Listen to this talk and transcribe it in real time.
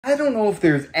I don't know if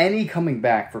there's any coming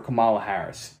back for Kamala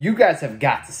Harris. You guys have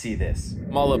got to see this.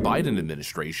 Kamala Biden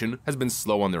administration has been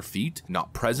slow on their feet,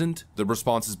 not present. The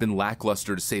response has been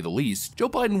lackluster to say the least. Joe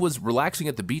Biden was relaxing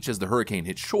at the beach as the hurricane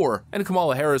hit shore, and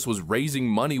Kamala Harris was raising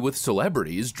money with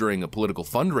celebrities during a political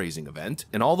fundraising event.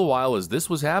 And all the while as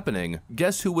this was happening,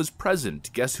 guess who was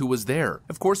present? Guess who was there?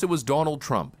 Of course it was Donald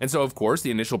Trump. And so of course the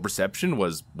initial perception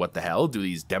was, what the hell? Do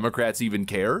these Democrats even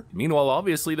care? Meanwhile,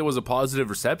 obviously there was a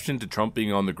positive reception to Trump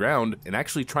being on the ground and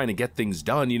actually trying to get things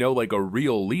done, you know, like a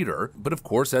real leader. But of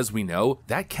course, as we know,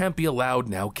 that can't be allowed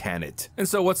now, can it? And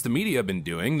so what's the media been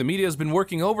doing? The media has been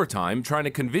working overtime trying to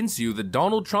convince you that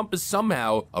Donald Trump is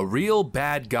somehow a real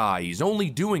bad guy. He's only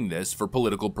doing this for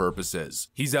political purposes.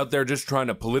 He's out there just trying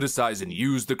to politicize and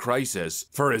use the crisis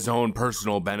for his own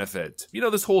personal benefit. You know,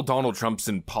 this whole Donald Trump's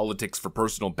in politics for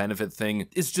personal benefit thing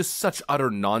is just such utter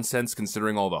nonsense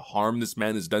considering all the harm this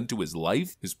man has done to his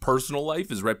life, his personal life,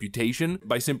 his reputation,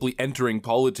 by simply entering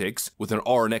politics with an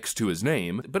R next to his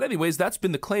name. But anyways, that's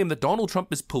been the claim, that Donald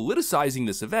Trump is politicizing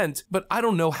this event, but I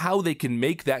don't know how they can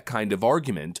make that kind of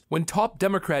argument when top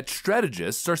Democrat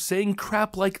strategists are saying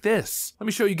crap like this. Let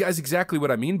me show you guys exactly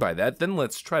what I mean by that, then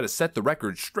let's try to set the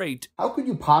record straight. How could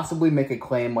you possibly make a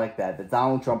claim like that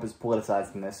Donald Trump is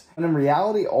politicizing this, when in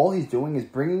reality all he's doing is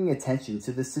bringing attention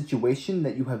to the situation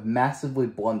that you have massively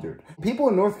blundered? People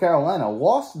in North Carolina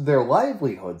lost their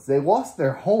livelihoods, they lost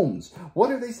their homes.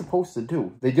 What are they supposed to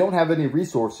do? They don't have any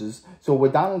resources, so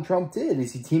what Donald Trump did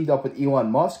is he teamed up with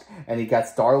Elon Musk and he got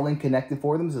Starlink connected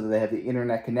for them so that they have the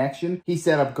internet connection. He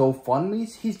set up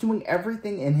GoFundMes. He's doing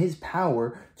everything in his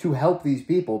power to help these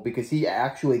people because he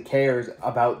actually cares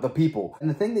about the people. And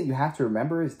the thing that you have to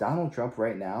remember is Donald Trump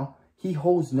right now, he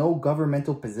holds no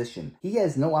governmental position. He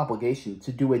has no obligation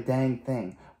to do a dang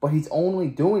thing, but he's only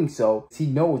doing so because he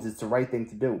knows it's the right thing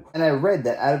to do. And I read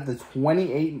that out of the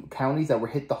 28 counties that were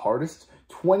hit the hardest,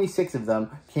 26 of them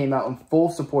came out in full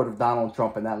support of Donald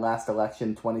Trump in that last election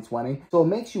in 2020. So it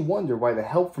makes you wonder why the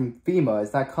help from FEMA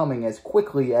is not coming as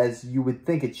quickly as you would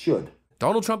think it should.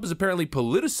 Donald Trump is apparently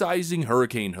politicizing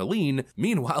Hurricane Helene.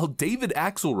 Meanwhile, David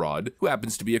Axelrod, who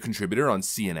happens to be a contributor on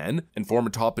CNN and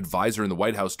former top advisor in the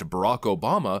White House to Barack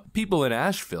Obama, people in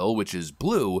Asheville, which is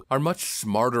blue, are much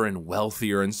smarter and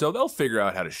wealthier, and so they'll figure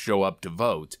out how to show up to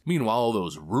vote. Meanwhile, all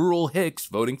those rural hicks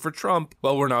voting for Trump,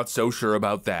 well, we're not so sure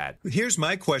about that. Here's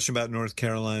my question about North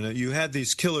Carolina. You had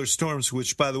these killer storms,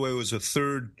 which, by the way, was a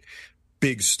third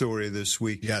big story this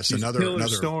week. Yes, these another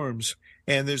storms.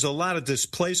 And there's a lot of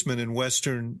displacement in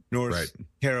western North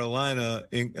Carolina.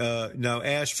 Now,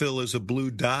 Asheville is a blue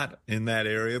dot in that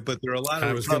area, but there are a lot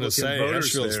of Republican voters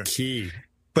Asheville's there. Key.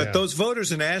 But those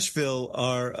voters in Asheville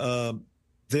are,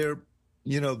 they're,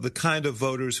 you know, the kind of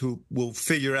voters who will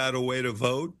figure out a way to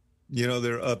vote. You know,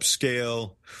 they're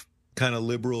upscale, kind of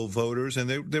liberal voters, and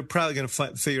they're probably going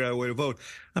to figure out a way to vote.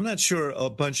 I'm not sure a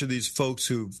bunch of these folks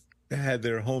who've had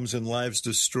their homes and lives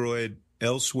destroyed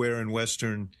elsewhere in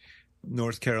western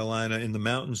North Carolina in the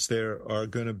mountains there are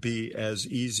going to be as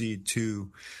easy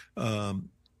to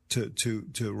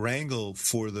wrangle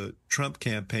for the Trump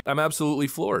campaign. I'm absolutely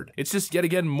floored. It's just yet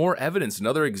again more evidence,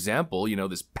 another example, you know,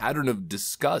 this pattern of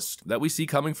disgust that we see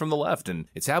coming from the left, and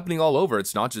it's happening all over.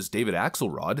 It's not just David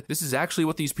Axelrod. This is actually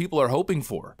what these people are hoping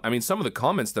for. I mean, some of the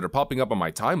comments that are popping up on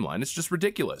my timeline, it's just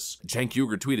ridiculous. Cenk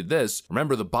Uygur tweeted this: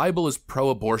 remember, the Bible is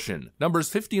pro-abortion.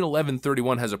 Numbers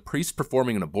 15:11:31 has a priest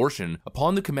performing an abortion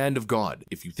upon the command of God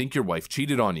if you think your wife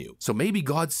cheated on you. So maybe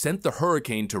God sent the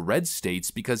hurricane to red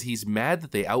states because he's mad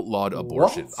that they outlawed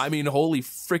abortion. What? I mean, holy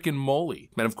frickin' moly.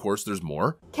 And of course, there's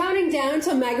more. Counting down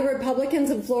till MAGA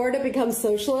Republicans in Florida become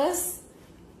socialists,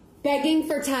 begging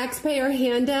for taxpayer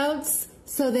handouts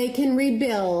so they can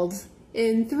rebuild.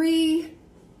 In 3,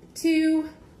 2,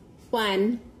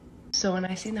 1. So when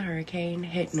I seen the hurricane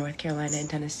hit North Carolina and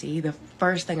Tennessee, the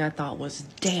first thing I thought was,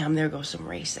 damn, there goes some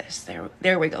racists.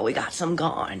 There we go. We got some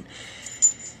gone.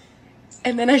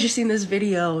 And then I just seen this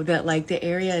video that, like, the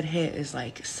area it hit is,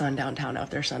 like, sundown town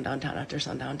after sundown town after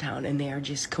sundown town, and they are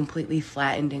just completely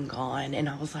flattened and gone. And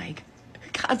I was like,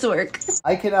 God's work.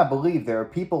 I cannot believe there are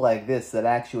people like this that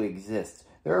actually exist.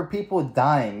 There are people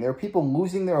dying. There are people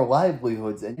losing their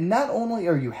livelihoods. And not only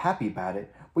are you happy about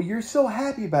it, but you're so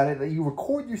happy about it that you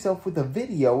record yourself with a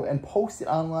video and post it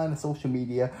online on social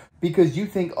media because you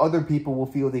think other people will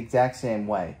feel the exact same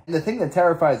way. And the thing that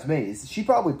terrifies me is she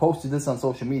probably posted this on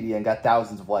social media and got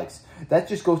thousands of likes. That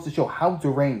just goes to show how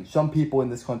deranged some people in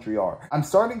this country are. I'm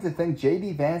starting to think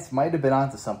J.D. Vance might have been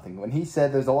onto something when he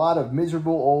said there's a lot of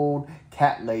miserable old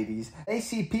cat ladies. They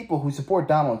see people who support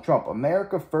Donald Trump,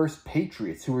 America First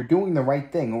patriots who are doing the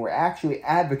right thing, who are actually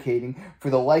advocating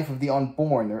for the life of the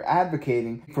unborn. They're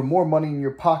advocating for more money in your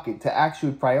pocket to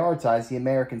actually prioritize the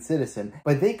American citizen.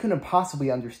 But they couldn't possibly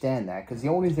understand that because the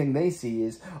only thing they see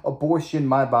is abortion,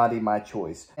 my body, my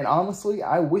choice. And honestly,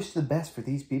 I wish the best for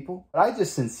these people, but I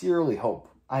just sincerely hope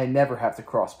I never have to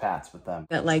cross paths with them.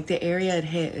 But like the area it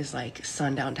hit is like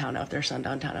sundown town after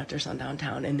sundown town after sundown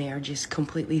town, and they are just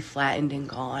completely flattened and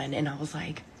gone. And I was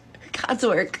like, God's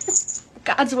work.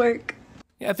 God's work.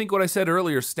 Yeah, I think what I said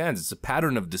earlier stands. It's a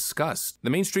pattern of disgust. The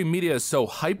mainstream media is so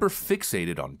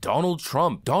hyper-fixated on Donald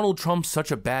Trump. Donald Trump's such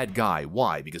a bad guy.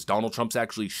 Why? Because Donald Trump's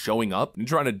actually showing up and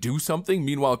trying to do something?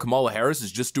 Meanwhile, Kamala Harris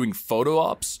is just doing photo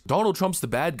ops? Donald Trump's the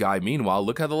bad guy. Meanwhile,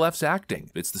 look how the left's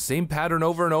acting. It's the same pattern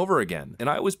over and over again. And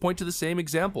I always point to the same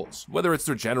examples. Whether it's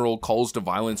their general calls to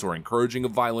violence or encouraging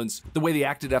of violence, the way they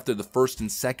acted after the first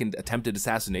and second attempted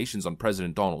assassinations on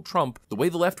President Donald Trump, the way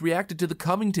the left reacted to the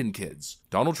Covington kids,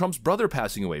 Donald Trump's brother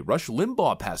passing away, Rush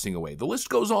Limbaugh passing away, the list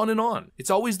goes on and on. It's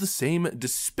always the same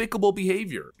despicable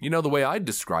behavior. You know, the way I'd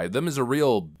describe them is a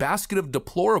real basket of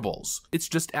deplorables. It's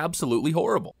just absolutely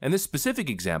horrible. And this specific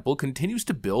example continues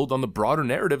to build on the broader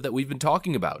narrative that we've been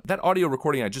talking about. That audio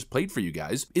recording I just played for you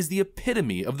guys is the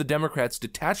epitome of the Democrats'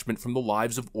 detachment from the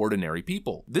lives of ordinary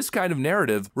people. This kind of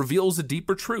narrative reveals a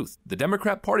deeper truth. The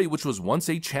Democrat Party, which was once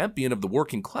a champion of the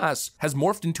working class, has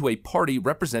morphed into a party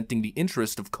representing the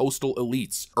interest of coastal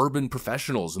elites, urban professionals,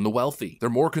 and the wealthy. They're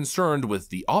more concerned with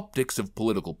the optics of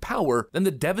political power than the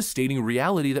devastating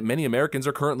reality that many Americans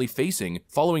are currently facing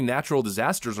following natural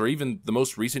disasters or even the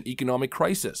most recent economic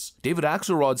crisis. David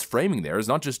Axelrod's framing there is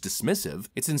not just dismissive,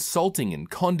 it's insulting and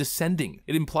condescending.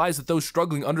 It implies that those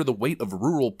struggling under the weight of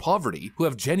rural poverty, who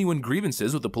have genuine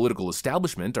grievances with the political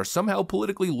establishment, are somehow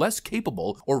politically less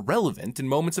capable or relevant in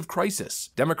moments of crisis.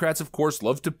 Democrats, of course,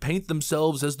 love to paint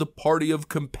themselves as the party of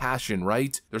compassion,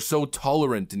 right? They're so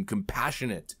tolerant and compassionate.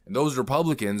 And those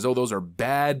Republicans, oh, those are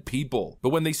bad people. But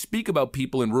when they speak about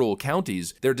people in rural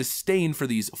counties, their disdain for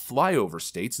these flyover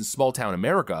states in small-town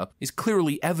America is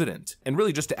clearly evident. And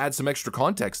really, just to add some extra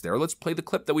context there, let's play the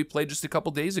clip that we played just a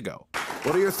couple days ago.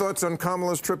 What are your thoughts on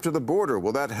Kamala's trip to the border?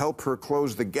 Will that help her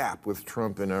close the gap with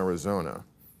Trump in Arizona?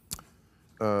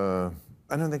 I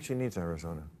don't think she needs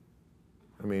Arizona.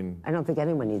 I mean... I don't think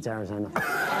anyone needs Arizona. I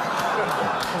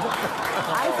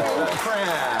think...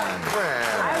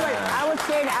 I would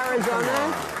stay in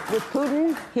Arizona with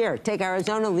Putin. Here, take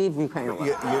Arizona, leave Ukraine.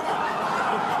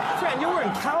 Fran, you're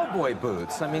wearing cowboy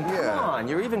boots. I mean, come on.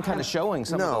 You're even kind of showing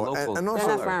some of the local... and also,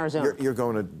 They're not from Arizona. You're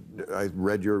going to... I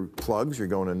read your plugs. You're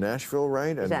going to Nashville,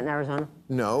 right? Is that in Arizona?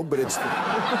 No, but it's...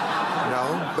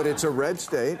 No, but it's a red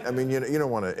state. I mean, you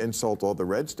don't want to insult all the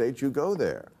red states. You go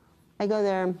there. I go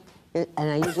there, and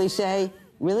I usually say,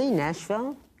 really,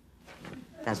 Nashville?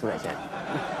 That's what I said.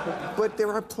 But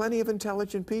there are plenty of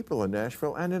intelligent people in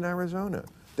Nashville and in Arizona.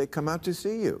 They come out to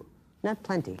see you. Not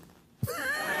plenty.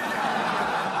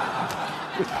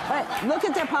 But look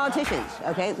at their politicians,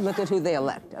 okay? Look at who they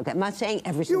elect, okay? I'm not saying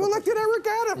every single... You elected Eric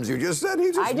Adams. You just said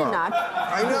he's a I did not.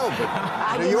 I know,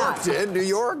 but New York did. New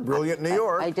York, brilliant New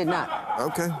York. I did not.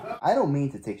 Okay. I don't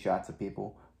mean to take shots at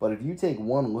people, but if you take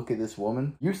one look at this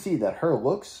woman, you see that her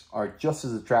looks are just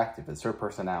as attractive as her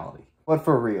personality. But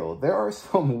for real, there are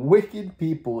some wicked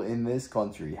people in this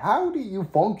country. How do you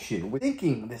function with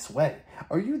thinking this way?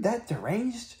 Are you that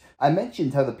deranged? I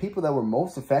mentioned how the people that were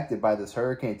most affected by this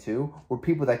hurricane too were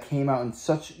people that came out in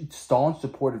such staunch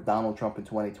support of Donald Trump in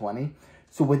 2020.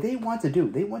 So what they want to do,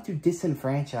 they want to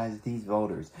disenfranchise these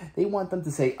voters. They want them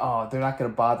to say, oh, they're not going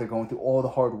to bother going through all the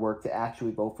hard work to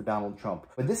actually vote for Donald Trump.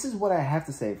 But this is what I have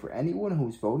to say for anyone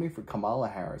who's voting for Kamala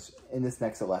Harris in this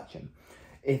next election.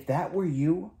 If that were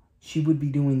you, she would be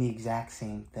doing the exact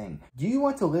same thing. Do you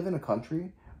want to live in a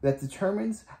country that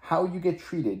determines how you get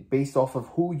treated based off of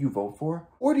who you vote for?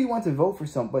 Or do you want to vote for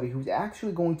somebody who's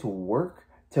actually going to work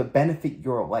to benefit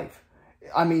your life?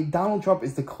 I mean, Donald Trump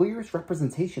is the clearest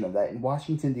representation of that in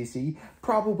Washington, D.C.,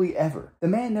 probably ever. The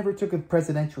man never took a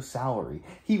presidential salary.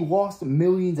 He lost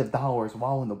millions of dollars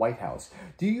while in the White House.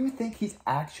 Do you think he's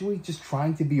actually just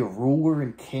trying to be a ruler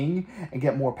and king and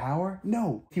get more power?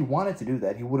 No. If he wanted to do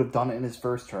that, he would have done it in his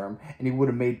first term, and he would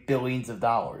have made billions of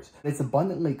dollars. It's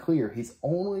abundantly clear his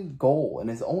only goal and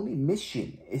his only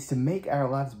mission is to make our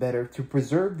lives better, to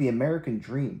preserve the American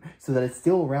dream so that it's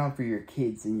still around for your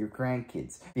kids and your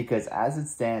grandkids. Because as it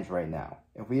stands right now,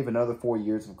 if we have another 4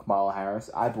 years of Kamala Harris,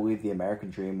 I believe the American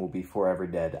dream will be forever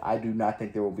dead. I do not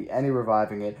think there will be any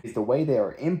reviving it. It's the way they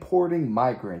are importing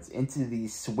migrants into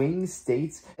these swing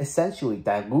states, essentially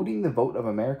diluting the vote of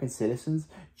American citizens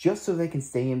just so they can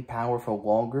stay in power for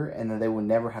longer and that they will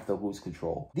never have to lose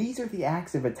control. These are the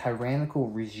acts of a tyrannical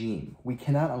regime. We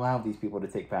cannot allow these people to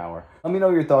take power. Let me know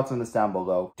your thoughts on this down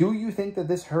below. Do you think that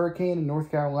this hurricane in North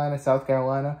Carolina, South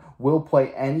Carolina, will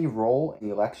play any role in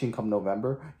the election come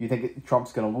November? You think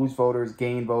Trump's going to lose voters,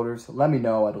 gain voters? Let me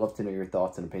know. I'd love to know your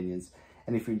thoughts and opinions.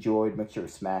 And if you enjoyed, make sure to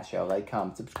smash that like,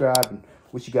 comment, subscribe, and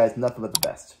wish you guys nothing but the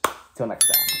best. Till next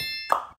time.